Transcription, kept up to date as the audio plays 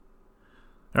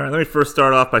All right, let me first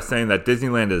start off by saying that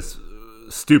Disneyland is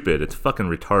stupid. It's fucking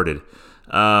retarded.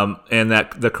 And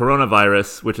that the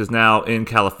coronavirus, which is now in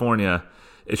California,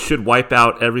 it should wipe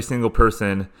out every single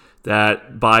person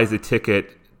that buys a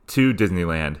ticket to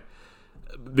Disneyland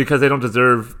because they don't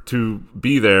deserve to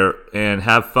be there and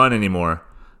have fun anymore.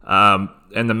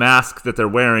 And the mask that they're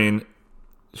wearing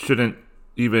shouldn't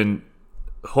even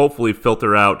hopefully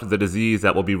filter out the disease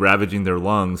that will be ravaging their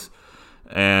lungs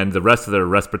and the rest of their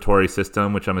respiratory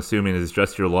system, which I'm assuming is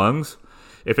just your lungs.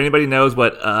 If anybody knows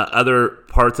what other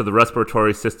parts of the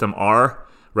respiratory system are,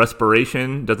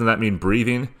 respiration, doesn't that mean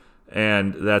breathing?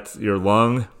 And that's your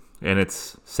lung and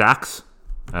it's sacs?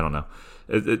 I don't know.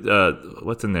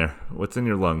 What's in there? What's in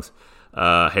your lungs?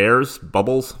 Hairs?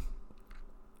 Bubbles?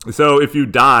 So if you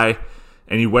die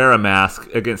and you wear a mask,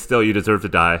 again, still you deserve to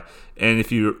die. And if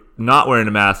you're not wearing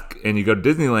a mask and you go to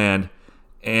Disneyland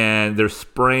and they're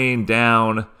spraying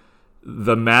down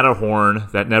the Matterhorn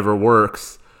that never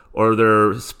works, or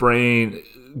they're spraying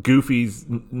Goofy's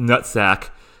nutsack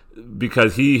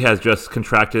because he has just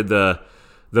contracted the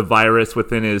virus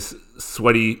within his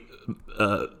sweaty,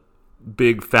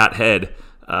 big fat head,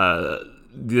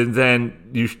 then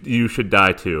you should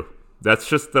die too. That's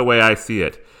just the way I see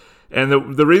it. And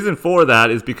the reason for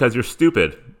that is because you're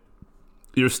stupid.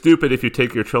 You're stupid if you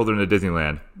take your children to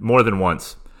Disneyland more than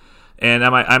once. And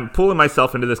I'm pulling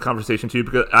myself into this conversation too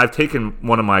because I've taken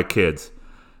one of my kids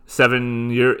 8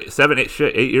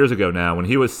 years ago now. When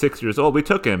he was 6 years old, we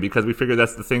took him because we figured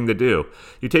that's the thing to do.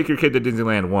 You take your kid to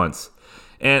Disneyland once.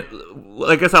 And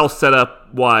I guess I'll set up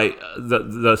why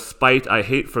the spite I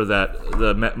hate for that,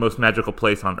 the most magical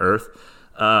place on earth,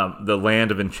 the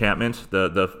land of enchantment,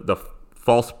 the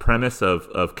false premise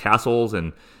of castles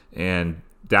and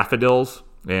daffodils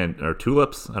or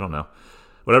tulips, I don't know,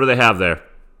 whatever they have there,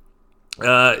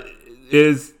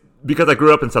 is because I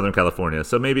grew up in Southern California.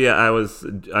 So maybe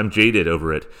I'm jaded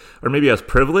over it, or maybe I was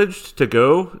privileged to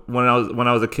go when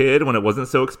I was a kid, when it wasn't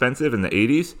so expensive in the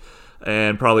 80s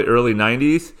and probably early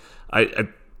 90s. I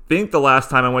think the last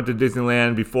time I went to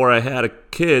Disneyland before I had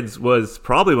kids was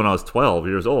probably when I was 12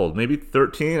 years old, maybe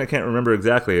 13. I can't remember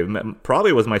exactly. It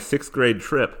probably was my 6th grade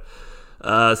trip.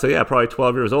 So yeah, probably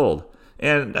 12 years old.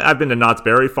 And I've been to Knott's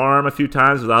Berry Farm a few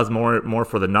times, but that was more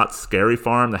for the Knott's Scary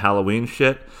Farm, the Halloween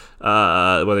shit,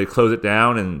 where they close it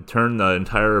down and turn the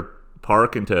entire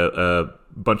park into a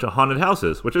bunch of haunted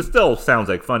houses, which still sounds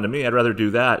like fun to me. I'd rather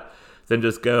do that than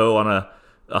just go on a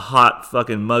hot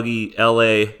fucking muggy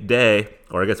LA day,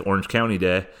 or I guess Orange County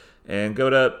day, and go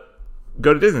to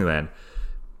Disneyland.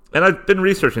 And I've been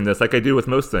researching this like I do with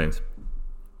most things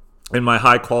in my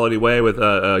high quality way with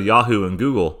Yahoo and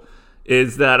Google,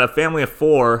 is that a family of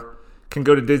 4 can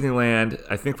go to Disneyland,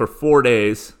 I think, for 4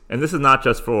 days. And this is not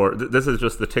just this is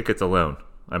just the tickets alone,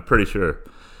 I'm pretty sure,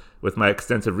 with my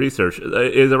extensive research,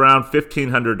 is around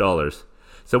 $1,500.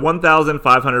 So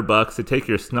 $1,500 to take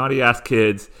your snotty ass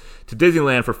kids to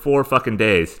Disneyland for 4 fucking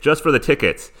days, just for the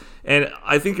tickets. And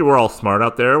I think we're all smart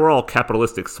out there. We're all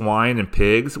capitalistic swine and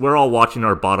pigs. We're all watching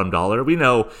our bottom dollar. We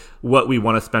know what we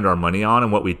want to spend our money on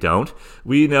and what we don't.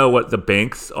 We know what the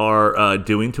banks are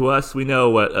doing to us. We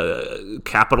know what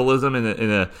capitalism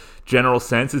in a general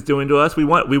sense is doing to us. We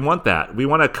want that. We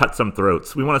want to cut some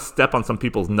throats. We want to step on some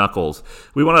people's knuckles.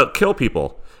 We want to kill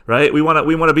people. Right? We want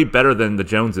to be better than the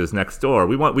Joneses next door.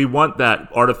 We want that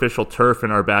artificial turf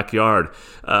in our backyard.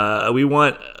 We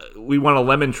want a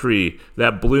lemon tree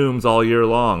that blooms all year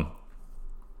long.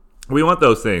 We want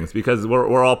those things because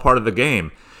we're all part of the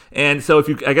game. And so if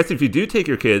you do take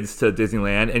your kids to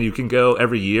Disneyland and you can go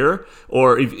every year,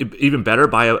 or even better,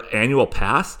 buy an annual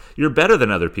pass, you're better than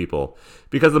other people.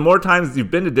 Because the more times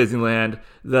you've been to Disneyland,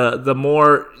 the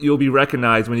more you'll be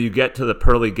recognized when you get to the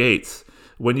pearly gates.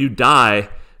 When you die,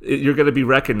 you're going to be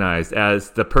recognized as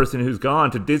the person who's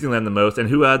gone to Disneyland the most and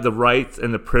who had the rights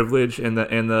and the privilege and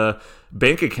the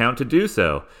bank account to do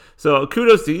so. So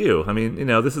kudos to you. I mean,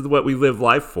 this is what we live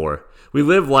life for. We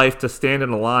live life to stand in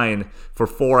a line for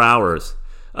 4 hours.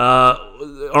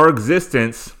 Our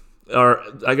existence, or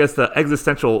I guess the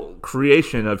existential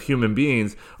creation of human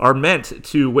beings, are meant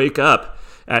to wake up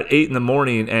at 8 in the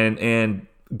morning and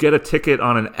get a ticket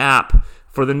on an app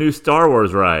for the new Star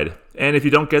Wars ride. And if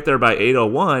you don't get there by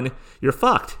 8:01, you're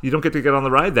fucked. You don't get to get on the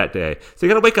ride that day. So you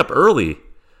got to wake up early.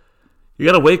 You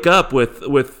got to wake up with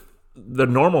the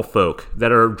normal folk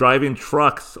that are driving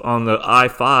trucks on the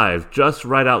I-5 just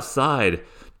right outside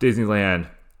Disneyland.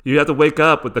 You have to wake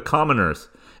up with the commoners.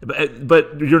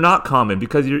 But you're not common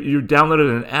because you downloaded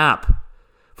an app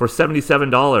for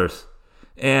 $77.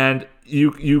 and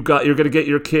you're going to get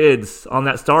your kids on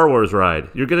that Star Wars ride.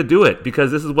 You're going to do it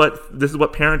because this is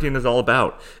what parenting is all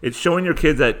about. It's showing your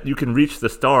kids that you can reach the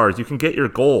stars. You can get your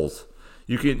goals.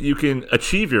 You can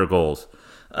achieve your goals.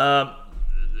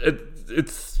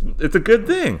 It's a good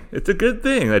thing. It's a good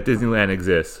thing that Disneyland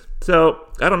exists. So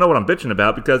I don't know what I'm bitching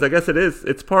about because I guess it is.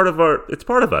 It's part of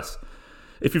us.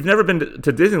 If you've never been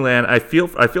to Disneyland, I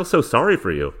feel so sorry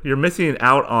for you. You're missing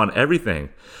out on everything.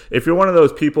 If you're one of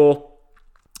those people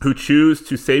who choose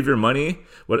to save your money,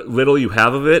 what little you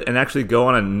have of it, and actually go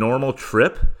on a normal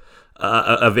trip,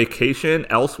 a vacation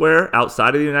elsewhere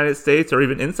outside of the United States or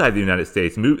even inside the United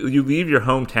States, you leave your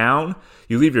hometown,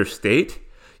 you leave your state,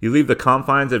 you leave the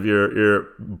confines of your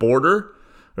border,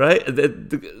 right?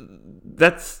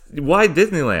 That's why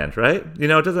Disneyland, right?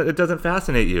 It doesn't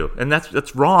fascinate you, and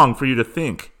that's wrong for you to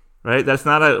think, right? That's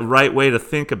not a right way to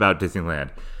think about Disneyland.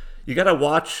 You got to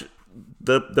watch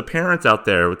the parents out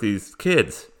there with these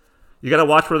kids. You got to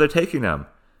watch where they're taking them.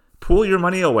 Pull your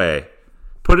money away.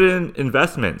 Put it in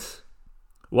investments.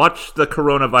 Watch the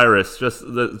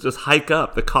coronavirus just hike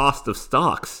up the cost of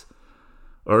stocks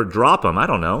or drop them. I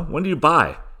don't know. When do you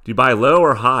buy? Do you buy low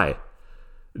or high?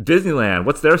 Disneyland,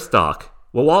 what's their stock?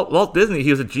 Well, Walt Disney, he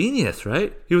was a genius,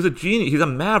 right? He was a genius. He's a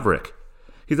maverick.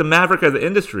 He's a maverick of the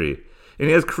industry, and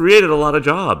he has created a lot of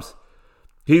jobs.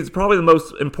 He's probably the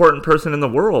most important person in the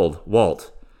world,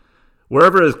 Walt.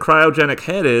 Wherever his cryogenic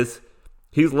head is,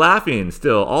 he's laughing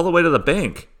still all the way to the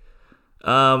bank.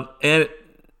 And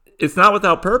it's not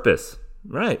without purpose,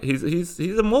 right? He's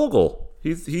a mogul.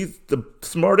 He's the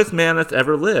smartest man that's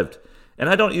ever lived. And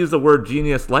I don't use the word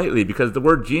genius lightly because the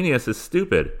word genius is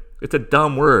stupid. It's a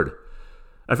dumb word.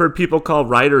 I've heard people call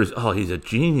writers, oh, he's a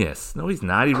genius. No, he's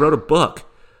not. He wrote a book.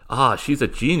 Ah, she's a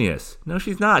genius. No,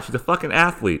 she's not. She's a fucking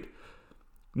athlete.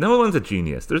 No one's a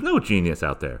genius. There's no genius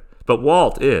out there. But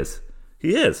Walt is.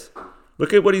 He is.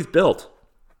 Look at what he's built.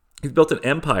 He's built an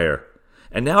empire.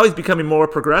 And now he's becoming more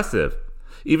progressive.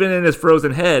 Even in his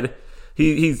frozen head,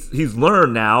 he's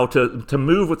learned now to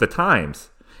move with the times.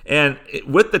 And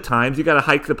with the times, you got to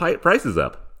hike the prices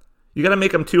up. You got to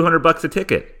make them $200 a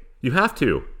ticket. You have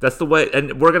to. That's the way.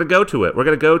 And we're going to go to it. We're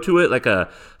going to go to it like a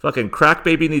fucking crack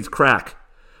baby needs crack.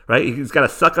 Right? He's got to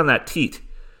suck on that teat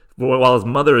while his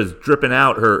mother is dripping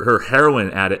out her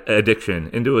heroin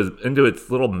addiction into its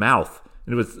little mouth,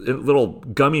 into its little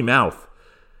gummy mouth.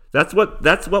 That's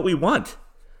what we want.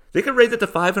 They could raise it to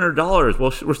 $500.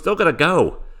 Well, we're still gonna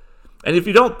go. And if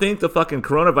you don't think the fucking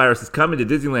coronavirus is coming to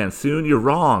Disneyland soon, you're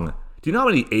wrong. Do you know how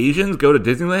many Asians go to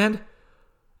Disneyland?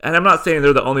 And I'm not saying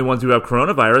they're the only ones who have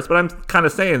coronavirus, but I'm kind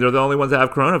of saying they're the only ones that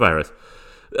have coronavirus.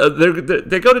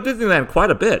 They go to Disneyland quite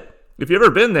a bit. If you've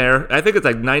ever been there, I think it's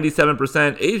like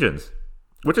 97% Asians,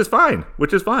 which is fine.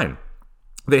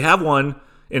 They have one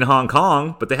in Hong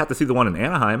Kong, but they have to see the one in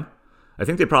Anaheim. I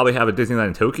think they probably have a Disneyland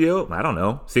in Tokyo. I don't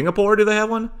know. Singapore, do they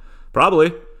have one?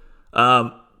 Probably.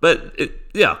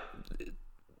 Yeah.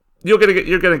 You're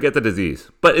gonna get the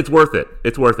disease, but it's worth it.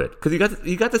 It's worth it because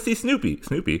you got to see Snoopy.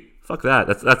 Fuck that.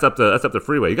 That's up the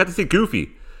freeway. You got to see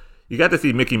Goofy. You got to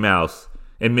see Mickey Mouse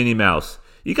and Minnie Mouse.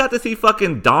 You got to see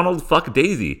fucking Donald fuck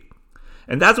Daisy.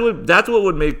 And that's what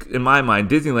would make, in my mind,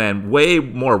 Disneyland way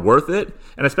more worth it.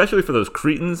 And especially for those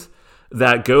cretins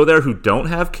that go there who don't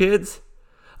have kids.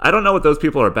 I don't know what those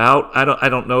people are about. I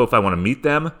don't know if I want to meet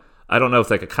them. I don't know if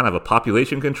it's like a kind of a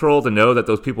population control to know that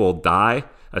those people will die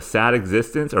a sad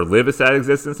existence or live a sad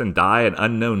existence and die an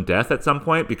unknown death at some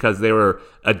point because they were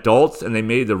adults and they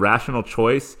made the rational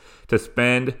choice to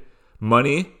spend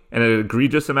money, and an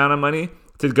egregious amount of money,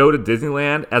 to go to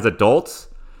Disneyland as adults.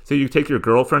 So you take your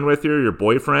girlfriend with you, your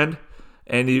boyfriend,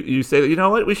 and you say, you know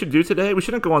what we should do today? We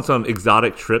shouldn't go on some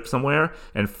exotic trip somewhere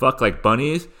and fuck like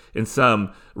bunnies in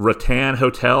some rattan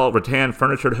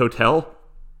furnitured hotel.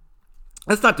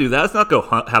 Let's not do that. Let's not go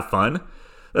have fun.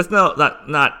 Let's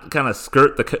not kind of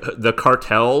skirt the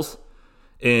cartels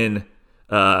in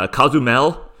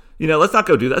Cozumel. Let's not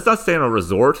go do that. Let's not stay in a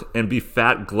resort and be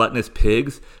fat, gluttonous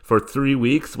pigs for 3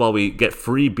 weeks while we get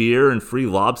free beer and free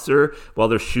lobster while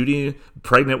they're shooting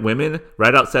pregnant women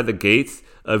right outside the gates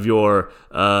of your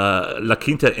La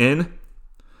Quinta Inn.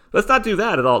 Let's not do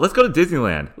that at all. Let's go to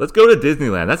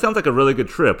Disneyland. That sounds like a really good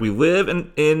trip. We live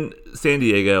in San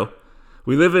Diego.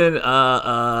 We live in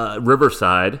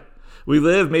Riverside. We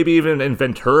live maybe even in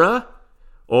Ventura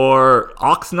or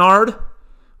Oxnard,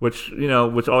 which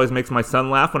always makes my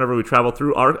son laugh whenever we travel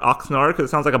through Oxnard because it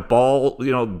sounds like a ball,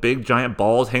 big giant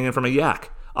balls hanging from a yak.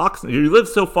 You live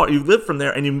so far, you live from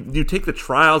there, and you take the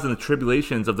trials and the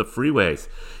tribulations of the freeways.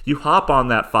 You hop on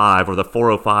that 5 or the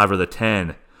 405 or the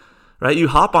 10, right? You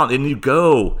hop on and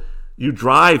you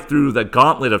drive through the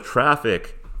gauntlet of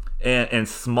traffic and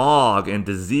smog and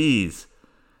disease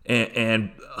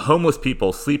and homeless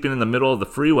people sleeping in the middle of the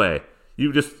freeway.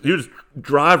 You just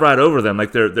drive right over them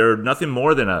like they're nothing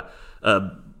more than a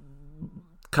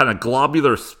kind of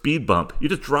globular speed bump. You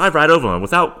just drive right over them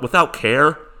without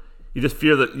care. You just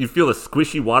feel the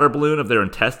squishy water balloon of their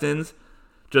intestines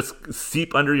just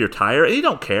seep under your tire, and you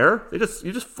don't care. You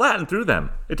just flatten through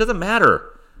them. It doesn't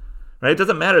matter, right? It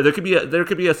doesn't matter. There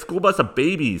could be a school bus of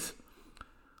babies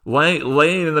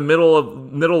laying in the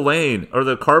middle lane or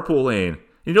the carpool lane.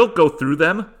 You don't go through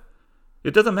them.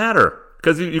 It doesn't matter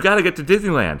because you got to get to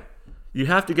Disneyland. You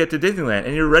have to get to Disneyland,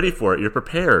 and you're ready for it. You're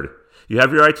prepared. You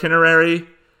have your itinerary.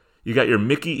 You got your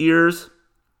Mickey ears.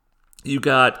 You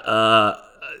got the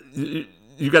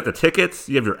tickets.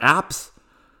 You have your apps.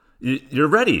 You're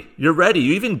ready. You're ready.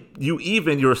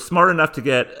 You're smart enough to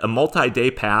get a multi-day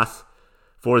pass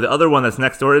for the other one that's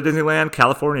next door to Disneyland,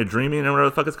 California Dreaming, or whatever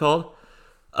the fuck it's called.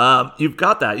 You've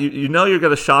got that. You know you're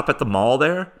going to shop at the mall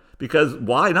there because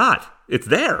why not? It's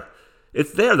there.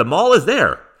 It's there. The mall is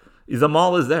there. The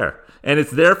mall is there, and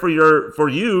it's there for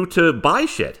you to buy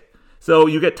shit. So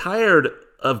you get tired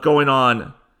of going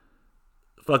on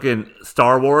fucking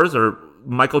Star Wars or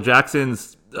Michael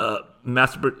Jackson's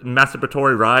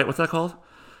masturbatory ride. What's that called?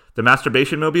 The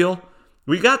masturbation mobile.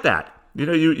 We got that. You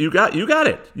know, you got it. You got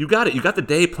it. You got the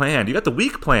day planned. You got the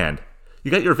week planned.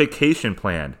 You got your vacation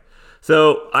planned.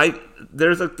 So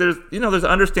there's an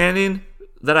understanding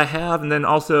that I have, and then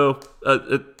also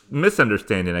a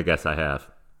misunderstanding I guess I have.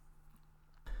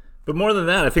 But more than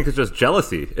that, I think it's just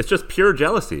jealousy. It's just pure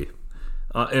jealousy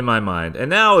in my mind. And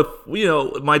now, if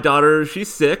my daughter,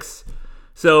 she's 6,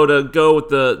 so to go with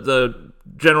the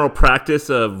general practice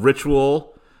of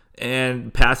ritual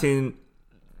and passing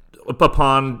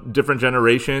upon different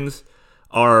generations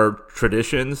our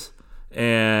traditions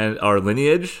and our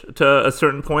lineage to a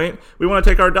certain point, we want to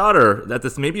take our daughter at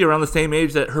this maybe around the same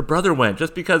age that her brother went,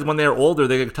 just because when they're older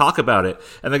they could talk about it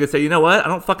and they could say, you know what, I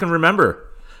don't fucking remember.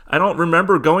 I don't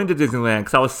remember going to Disneyland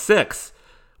because I was 6.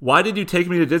 Why did you take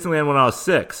me to Disneyland when I was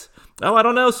 6? Oh, I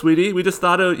don't know, sweetie. We just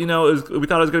thought we thought it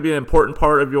was going to be an important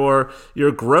part of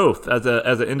your growth as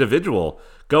an individual,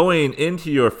 going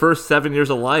into your first 7 years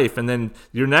of life, and then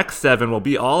your next 7 will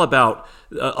be all about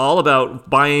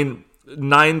buying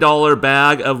 $9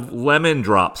 bag of lemon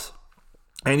drops,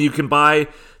 and you can buy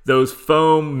those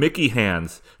foam Mickey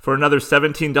hands for another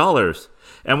 $17.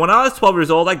 And when I was 12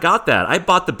 years old, I got that. I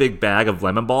bought the big bag of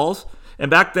lemon balls, and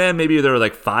back then maybe they were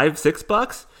like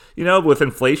 $5-6. With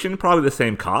inflation, probably the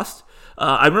same cost.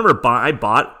 I remember I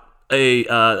bought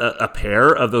a pair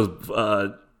of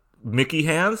those Mickey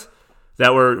hands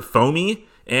that were foamy,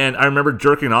 and I remember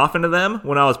jerking off into them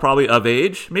when I was probably of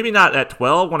age. Maybe not at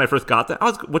 12 when I first got them. I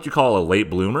was what you call a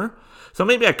late bloomer. So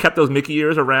maybe I kept those Mickey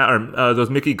ears around, or those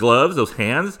Mickey gloves, those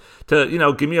hands, to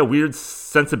give me a weird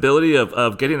sensibility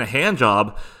of getting a hand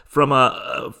job from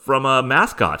a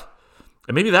mascot.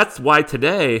 And maybe that's why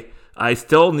today I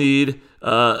still need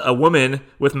a woman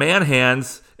with man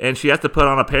hands, and she has to put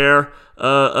on a pair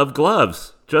of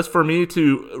gloves just for me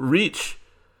to reach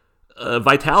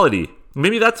vitality.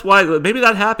 Maybe that's why. Maybe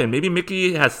that happened. Maybe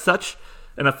Mickey has such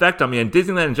an effect on me, and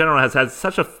Disneyland in general has had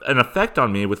such an effect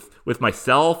on me with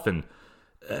myself and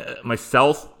my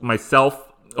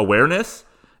self awareness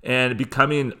and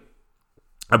becoming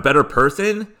a better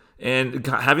person and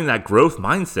having that growth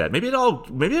mindset. Maybe it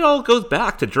all goes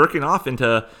back to jerking off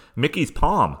into Mickey's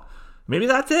palm. Maybe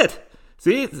that's it.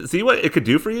 See what it could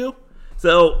do for you?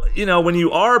 So, when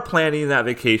you are planning that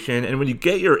vacation and when you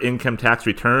get your income tax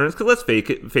returns, because let's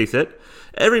face it,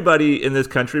 everybody in this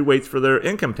country waits for their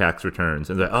income tax returns.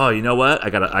 And they're like, oh, you know what?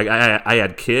 I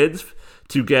had kids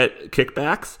to get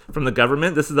kickbacks from the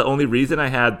government. This is the only reason I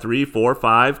had 3, 4,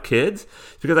 5 kids,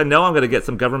 because I know I'm going to get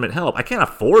some government help. I can't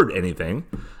afford anything.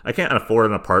 I can't afford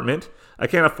an apartment. I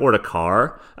can't afford a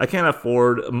car. I can't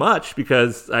afford much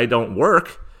because I don't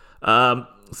work. But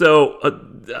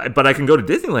I can go to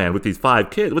Disneyland with these 5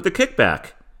 kids with the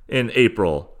kickback in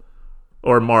April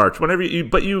or March, whenever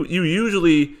but you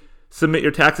usually submit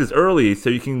your taxes early so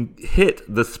you can hit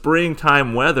the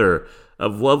springtime weather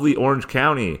of lovely Orange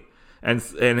County and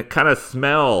kind of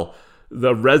smell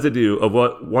the residue of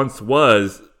what once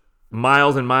was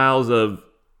miles and miles of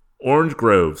orange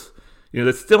groves.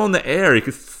 That's still in the air. You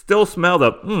can still smell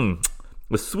the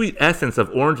sweet essence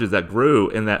of oranges that grew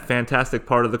in that fantastic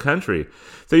part of the country.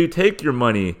 So you take your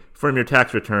money from your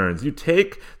tax returns. You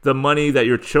take the money that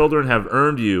your children have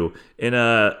earned you in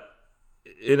a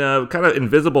kind of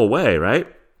invisible way, right?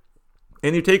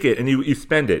 And you take it and you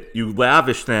spend it. You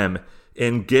lavish them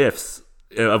in gifts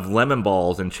of lemon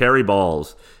balls and cherry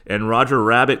balls and Roger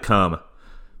Rabbit cum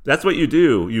That's what you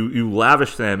do. You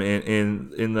lavish them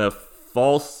in the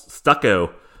false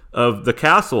stucco of the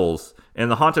castles and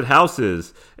the haunted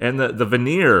houses and the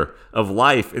veneer of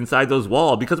life inside those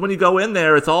walls. Because when you go in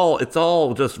there, it's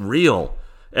all just real.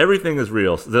 Everything is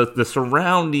real. The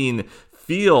surrounding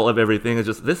feel of everything is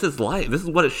just, this is life. This is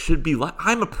what it should be like.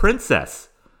 I'm a princess.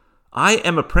 I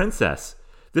am a princess.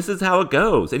 This is how it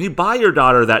goes. And you buy your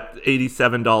daughter that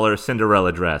 $87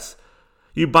 Cinderella dress.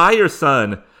 You buy your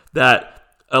son that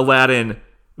Aladdin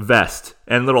vest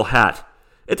and little hat.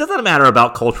 It doesn't matter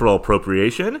about cultural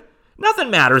appropriation.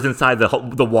 Nothing matters inside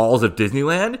the walls of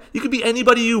Disneyland. You could be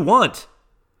anybody you want.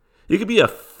 You could be a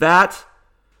fat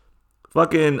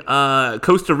fucking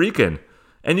Costa Rican,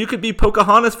 and you could be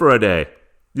Pocahontas for a day.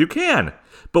 You can.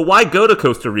 But why go to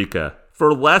Costa Rica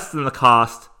for less than the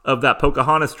cost of that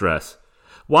Pocahontas dress?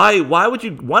 Why would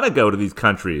you want to go to these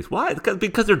countries? Why?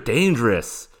 Because they're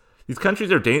dangerous. These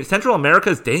countries are dangerous. Central America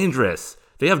is dangerous.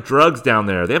 They have drugs down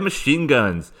there. They have machine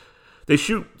guns. They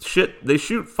shoot shit. They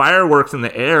shoot fireworks in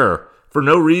the air for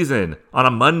no reason on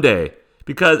a Monday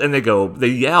and they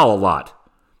yell a lot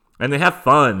and they have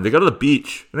fun. They go to the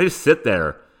beach and they just sit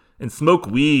there and smoke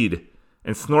weed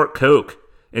and snort coke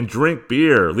and drink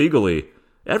beer legally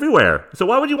everywhere. So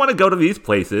why would you want to go to these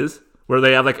places where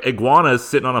they have like iguanas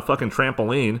sitting on a fucking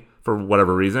trampoline for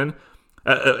whatever reason?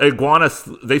 Iguanas,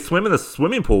 they swim in the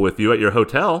swimming pool with you at your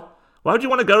hotel. Why would you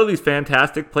want to go to these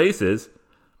fantastic places?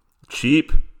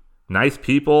 Cheap, nice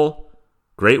people,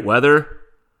 great weather,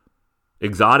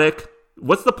 exotic.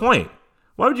 What's the point?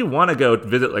 Why would you want to go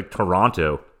visit like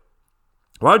Toronto?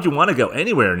 Why would you want to go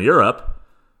anywhere in Europe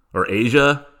or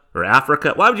Asia or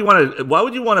Africa? Why would you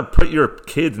want to put your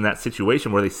kids in that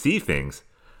situation where they see things?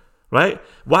 Right?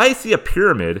 Why see a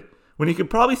pyramid when you could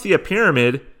probably see a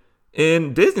pyramid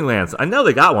in Disneyland? I know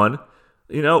they got one.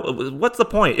 You know, what's the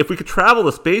point? If we could travel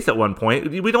to space at one point,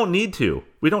 we don't need to.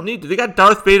 They got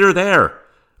Darth Vader there.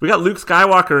 We got Luke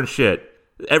Skywalker and shit.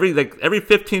 Every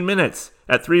 15 minutes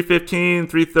at 3:15,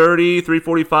 3:30,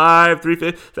 3:45,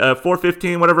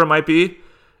 4:15, whatever it might be,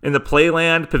 in the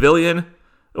Playland Pavilion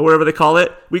or whatever they call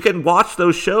it. We can watch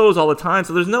those shows all the time,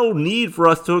 so there's no need for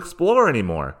us to explore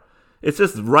anymore. It's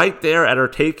just right there at our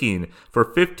taking for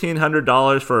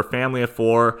 $1,500 for a family of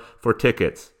 4 for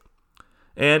tickets.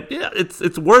 And yeah,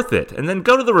 it's worth it. And then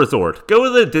go to the resort. Go to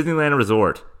the Disneyland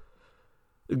Resort.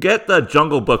 Get the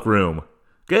Jungle Book room.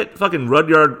 Get fucking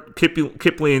Rudyard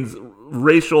Kipling's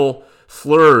racial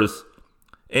slurs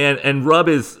and rub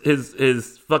his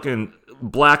fucking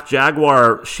black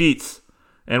Jaguar sheets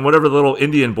and whatever the little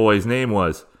Indian boy's name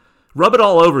was. Rub it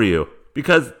all over you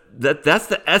because that's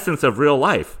the essence of real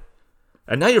life.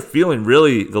 And now you're feeling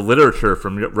really the literature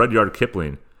from Rudyard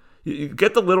Kipling. You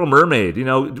get the Little Mermaid,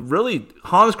 really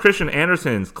Hans Christian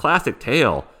Andersen's classic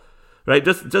tale, right?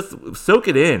 Just soak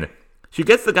it in. She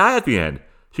gets the guy at the end.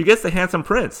 She gets the handsome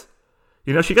prince.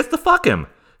 She gets to fuck him.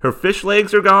 Her fish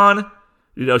legs are gone.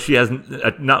 She has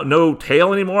no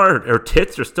tail anymore. Her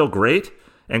tits are still great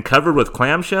and covered with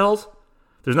clamshells.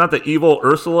 There's not the evil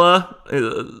Ursula,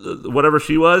 whatever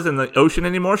she was, in the ocean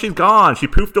anymore. She's gone. She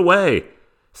poofed away.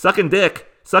 Sucking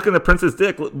the prince's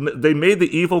dick. They made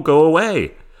the evil go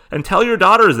away. And tell your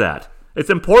daughters that. It's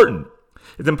important.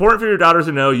 It's important for your daughters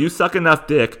to know you suck enough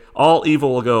dick, all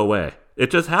evil will go away. It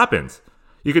just happens.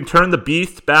 You can turn the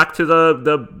beast back to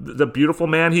the beautiful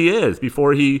man he is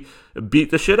before he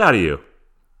beat the shit out of you.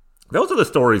 Those are the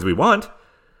stories we want.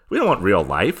 We don't want real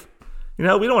life. We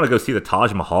don't want to go see the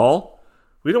Taj Mahal.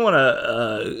 We don't want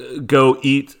to go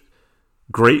eat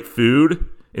great food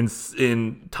in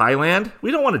Thailand.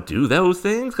 We don't want to do those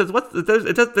things because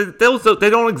they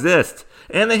don't exist.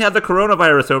 And they have the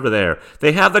coronavirus over there.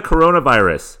 They have the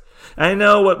coronavirus. I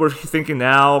know what we're thinking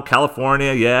now.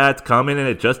 California, yeah, it's coming, and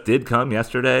it just did come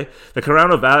yesterday. The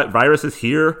coronavirus is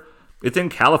here. It's in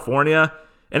California,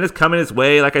 and it's coming its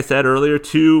way, like I said earlier,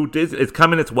 it's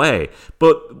coming its way.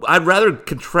 But I'd rather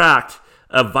contract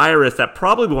a virus that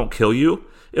probably won't kill you.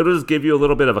 It'll just give you a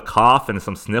little bit of a cough and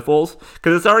some sniffles,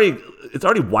 because it's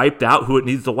already wiped out who it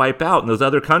needs to wipe out in those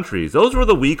other countries. Those were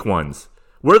the weak ones.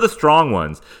 We're the strong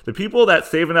ones. The people that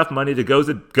save enough money to go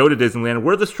to Disneyland,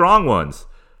 we're the strong ones.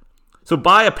 So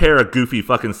buy a pair of goofy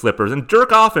fucking slippers and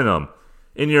jerk off in them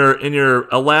in your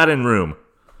Aladdin room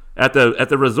at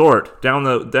the resort down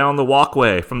the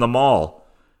walkway from the mall.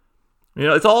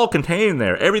 It's all contained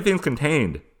there. Everything's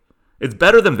contained. It's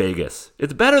better than Vegas.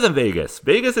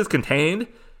 Vegas is contained,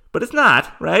 but it's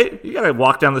not, right? You gotta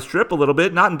walk down the strip a little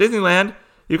bit. Not in Disneyland.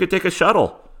 You could take a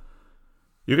shuttle.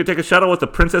 You could take a shuttle with the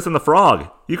Princess and the Frog.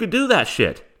 You could do that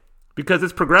shit because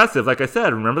it's progressive. Like I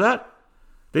said, remember that?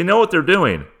 They know what they're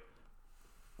doing.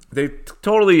 They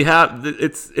totally have.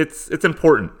 It's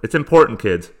important. It's important,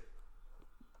 kids.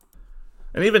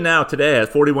 And even now, today, at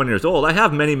 41 years old, I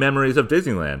have many memories of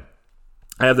Disneyland.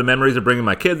 I have the memories of bringing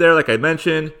my kid there, like I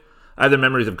mentioned. I have the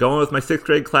memories of going with my 6th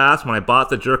grade class when I bought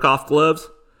the jerk-off gloves.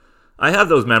 I have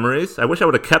those memories. I wish I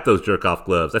would have kept those jerk-off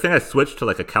gloves. I think I switched to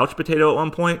like a couch potato at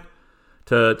one point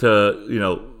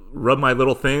to rub my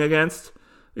little thing against.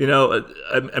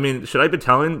 I mean, should I be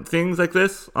telling things like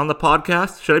this on the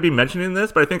podcast? Should I be mentioning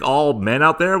this? But I think all men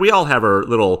out there, we all have our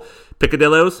little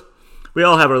picadillos. We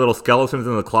all have our little skeletons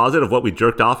in the closet of what we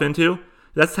jerked off into.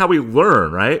 That's how we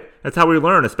learn, right? That's how we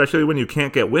learn, especially when you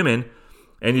can't get women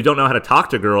and you don't know how to talk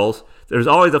to girls. There's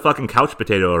always a fucking couch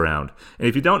potato around. And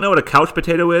if you don't know what a couch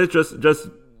potato is, just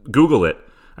Google it.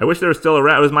 I wish they were still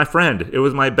around. It was my friend. It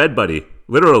was my bed buddy,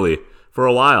 literally, for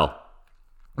a while.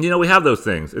 We have those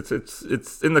things.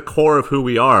 It's in the core of who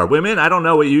we are. Women, I don't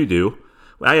know what you do.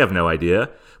 I have no idea.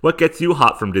 What gets you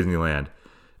hot from Disneyland?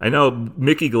 I know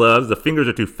Mickey gloves, the fingers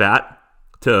are too fat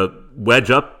to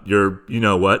wedge up your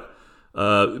you-know-what.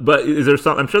 But is there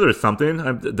something? I'm sure there's something.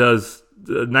 Does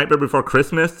Nightmare Before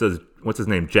Christmas, what's his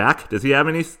name, Jack? Does he have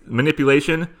any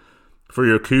manipulation for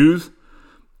your coups?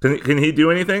 Can he do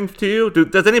anything to you?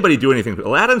 Does anybody do anything?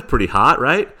 Aladdin's pretty hot,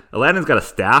 right? Aladdin's got a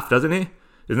staff, doesn't he?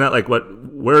 Isn't that like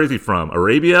where is he from?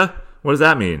 Arabia? What does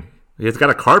that mean? He's got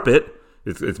a carpet.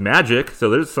 It's magic. So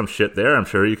there's some shit there. I'm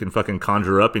sure you can fucking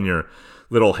conjure up in your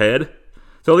little head.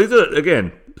 So these are,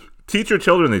 again, teach your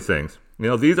children these things.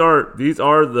 This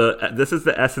is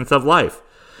the essence of life.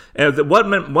 And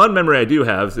one memory I do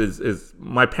have is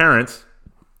my parents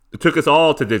took us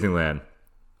all to Disneyland.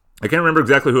 I can't remember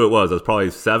exactly who it was. I was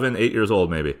probably 7, 8 years old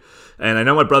maybe. And I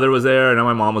know my brother was there. I know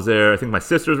my mom was there. I think my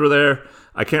sisters were there.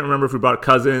 I can't remember if we brought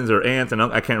cousins or aunts, and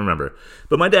I can't remember.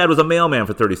 But my dad was a mailman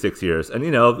for 36 years. And,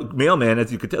 mailman,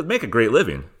 as you could tell, make a great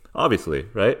living, obviously,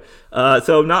 right?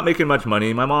 So not making much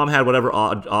money. My mom had whatever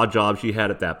odd job she had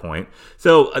at that point.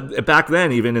 So back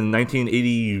then, even in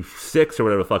 1986 or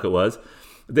whatever the fuck it was,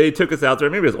 they took us out there.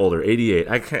 Maybe it was older, 88.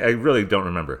 I really don't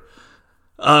remember.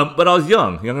 But I was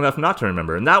young enough not to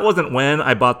remember. And that wasn't when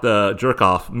I bought the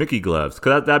jerk-off Mickey gloves,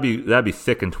 because that'd be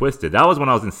sick and twisted. That was when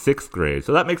I was in 6th grade,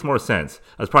 so that makes more sense.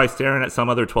 I was probably staring at some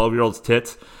other 12-year-old's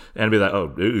tits and be like, oh,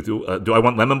 do I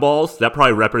want lemon balls? That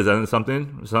probably represented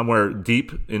something somewhere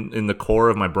deep in the core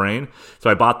of my brain.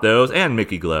 So I bought those and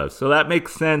Mickey gloves. So that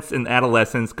makes sense in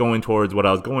adolescence, going towards what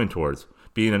I was going towards,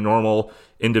 being a normal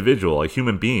individual, a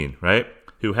human being, right,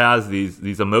 who has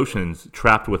these emotions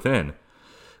trapped within.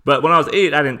 But when I was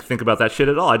 8, I didn't think about that shit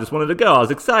at all. I just wanted to go. I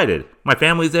was excited. My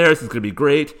family's there. This is going to be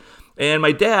great. And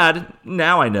my dad,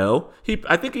 now I know,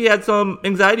 I think he had some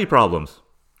anxiety problems.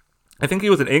 I think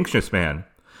he was an anxious man.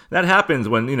 That happens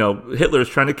when, Hitler's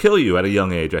trying to kill you at a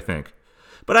young age, I think.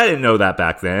 But I didn't know that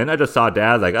back then. I just saw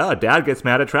dad like, oh, dad gets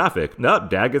mad at traffic. Nope,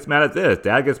 dad gets mad at this.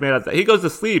 Dad gets mad at that. He goes to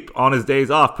sleep on his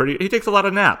days off. He takes a lot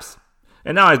of naps.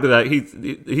 And now he's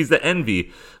the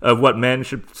envy of what men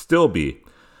should still be.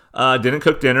 Didn't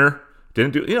cook dinner.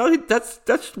 Didn't do.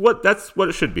 That's what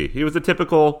it should be. He was a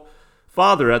typical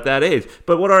father at that age.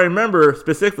 But what I remember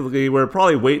specifically, we're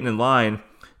probably waiting in line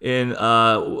in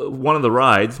one of the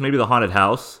rides, maybe the haunted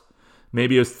house,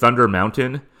 maybe it was Thunder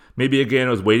Mountain, maybe again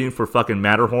I was waiting for fucking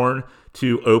Matterhorn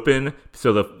to open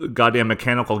so the goddamn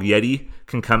mechanical Yeti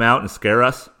can come out and scare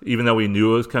us, even though we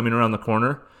knew it was coming around the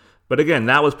corner. But again,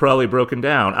 that was probably broken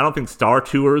down. I don't think Star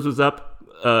Tours was up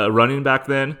running back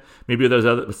then. Maybe there's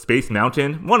other Space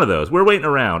Mountain, one of those. We're waiting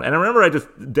around, and I remember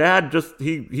Dad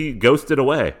he ghosted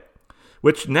away,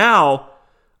 which now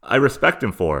I respect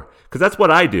him for, because that's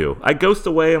what I do. I ghost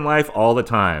away in life all the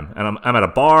time, and I'm at a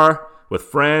bar with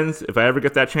friends. If I ever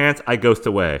get that chance, I ghost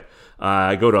away.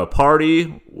 I go to a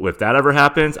party. If that ever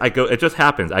happens, it just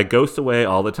happens. I ghost away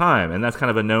all the time, and that's kind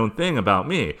of a known thing about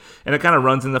me, and it kind of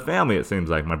runs in the family. It seems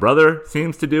like my brother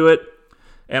seems to do it,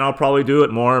 and I'll probably do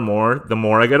it more and more the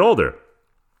more I get older.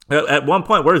 At one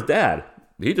point, where's Dad?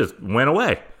 He just went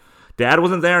away. Dad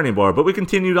wasn't there anymore, but we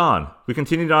continued on. We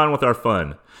continued on with our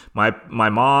fun. My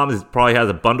mom probably has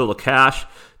a bundle of cash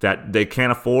that they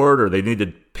can't afford, or they need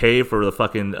to pay for the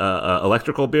fucking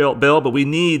electrical bill, but we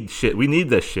need shit. We need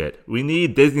this shit. We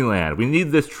need Disneyland. We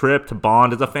need this trip to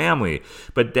bond as a family.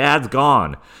 But Dad's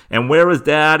gone. And where was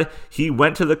Dad? He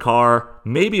went to the car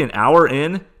maybe an hour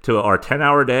in to our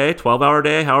 10-hour day, 12-hour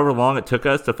day, however long it took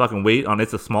us to fucking wait on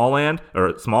It's a Small Land,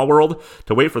 or Small World,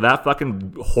 to wait for that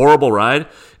fucking horrible ride,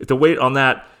 to wait on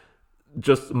that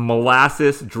just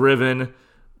molasses-driven,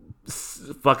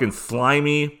 fucking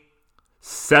slimy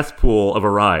cesspool of a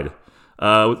ride.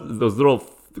 Those little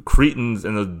cretins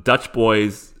and the Dutch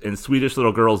boys and Swedish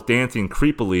little girls dancing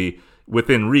creepily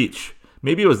within reach.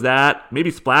 Maybe it was that.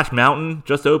 Maybe Splash Mountain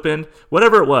just opened.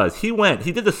 Whatever it was, he went.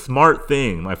 He did the smart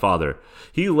thing, my father.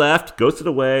 He left, ghosted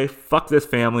away, fuck this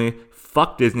family,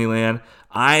 fuck Disneyland.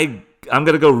 I'm going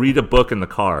to go read a book in the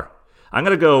car. I'm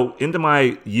going to go into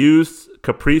my used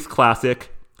Caprice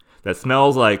Classic that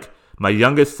smells like my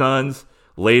youngest son's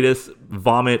latest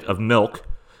vomit of milk.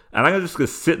 And I'm just going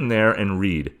to sit in there and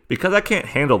read because I can't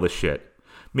handle this shit.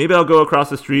 Maybe I'll go across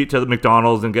the street to the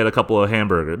McDonald's and get a couple of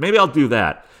hamburgers. Maybe I'll do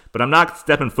that. But I'm not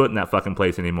stepping foot in that fucking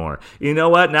place anymore. You know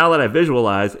what? Now that I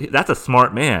visualize, that's a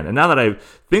smart man. And now that I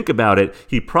think about it,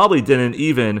 he probably didn't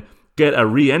even get a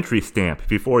re-entry stamp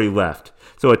before he left.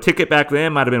 So a ticket back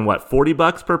then might have been, what,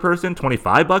 $40 per person?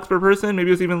 $25 per person? Maybe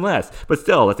it was even less. But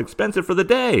still, that's expensive for the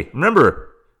day. Remember,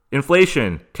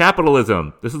 inflation,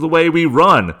 capitalism. This is the way we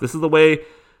run. This is the way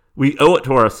we owe it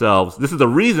to ourselves. This is the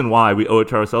reason why we owe it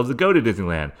to ourselves to go to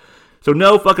Disneyland. So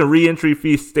no fucking re-entry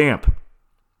fee stamp.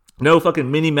 No fucking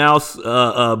Minnie Mouse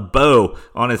bow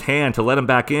on his hand to let him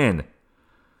back in.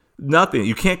 Nothing.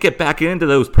 You can't get back into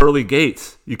those pearly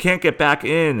gates. You can't get back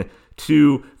in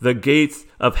to the gates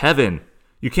of heaven.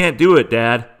 You can't do it,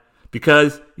 Dad,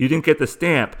 because you didn't get the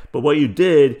stamp. But what you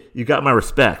did, you got my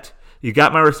respect. You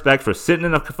got my respect for sitting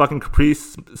in a fucking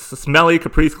smelly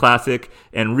Caprice Classic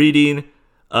and reading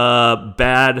a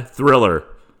bad thriller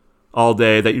all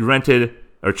day that you rented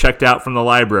or checked out from the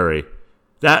library.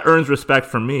 That earns respect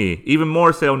from me, even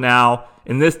more so now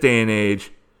in this day and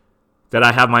age that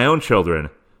I have my own children.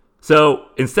 So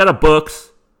instead of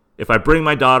books, if I bring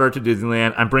my daughter to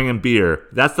Disneyland, I'm bringing beer.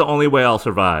 That's the only way I'll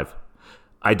survive.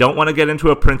 I don't want to get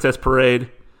into a princess parade.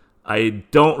 I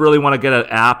don't really want to get an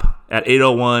app at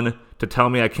 8:01 to tell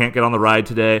me I can't get on the ride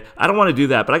today. I don't want to do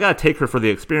that, but I got to take her for the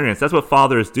experience. That's what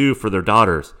fathers do for their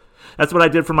daughters. That's what I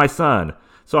did for my son.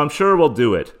 So I'm sure we'll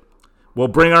do it. We'll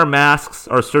bring our masks,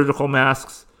 our surgical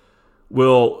masks.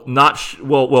 We'll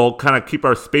we'll kind of keep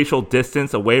our spatial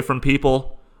distance away from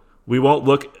people. We won't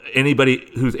look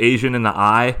anybody who's Asian in the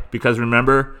eye because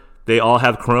remember, they all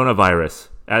have coronavirus.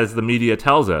 As the media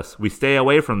tells us, we stay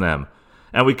away from them.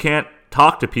 And we can't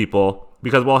talk to people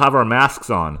because we'll have our masks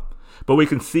on. But we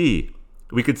can see.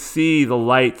 We could see the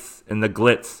lights and the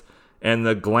glitz and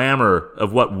the glamour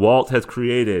of what Walt has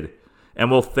created. And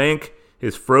we'll thank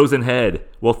his frozen head.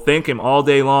 We'll thank him all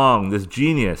day long, this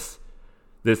genius,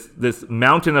 this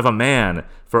mountain of a man,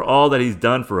 for all that he's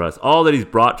done for us, all that he's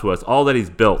brought to us, all that he's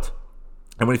built.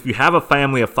 And if you have a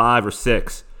family of 5 or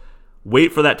 6,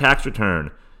 wait for that tax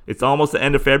return. It's almost the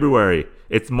end of February.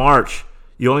 It's March.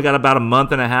 You only got about a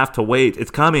month and a half to wait.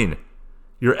 It's coming.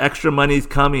 Your extra money's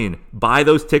coming. Buy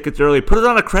those tickets early. Put it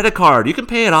on a credit card. You can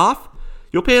pay it off.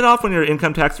 You'll pay it off when your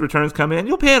income tax returns come in.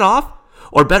 You'll pay it off.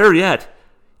 Or better yet,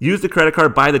 use the credit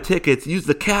card, buy the tickets, use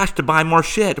the cash to buy more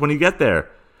shit when you get there.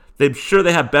 I'm sure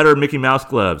they have better Mickey Mouse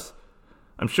gloves.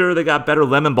 I'm sure they got better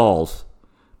lemon balls.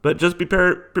 But just be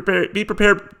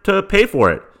prepared to pay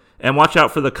for it. And watch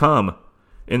out for the cum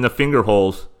in the finger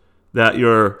holes that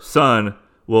your son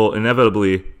will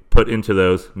inevitably put into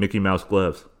those Mickey Mouse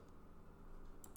gloves.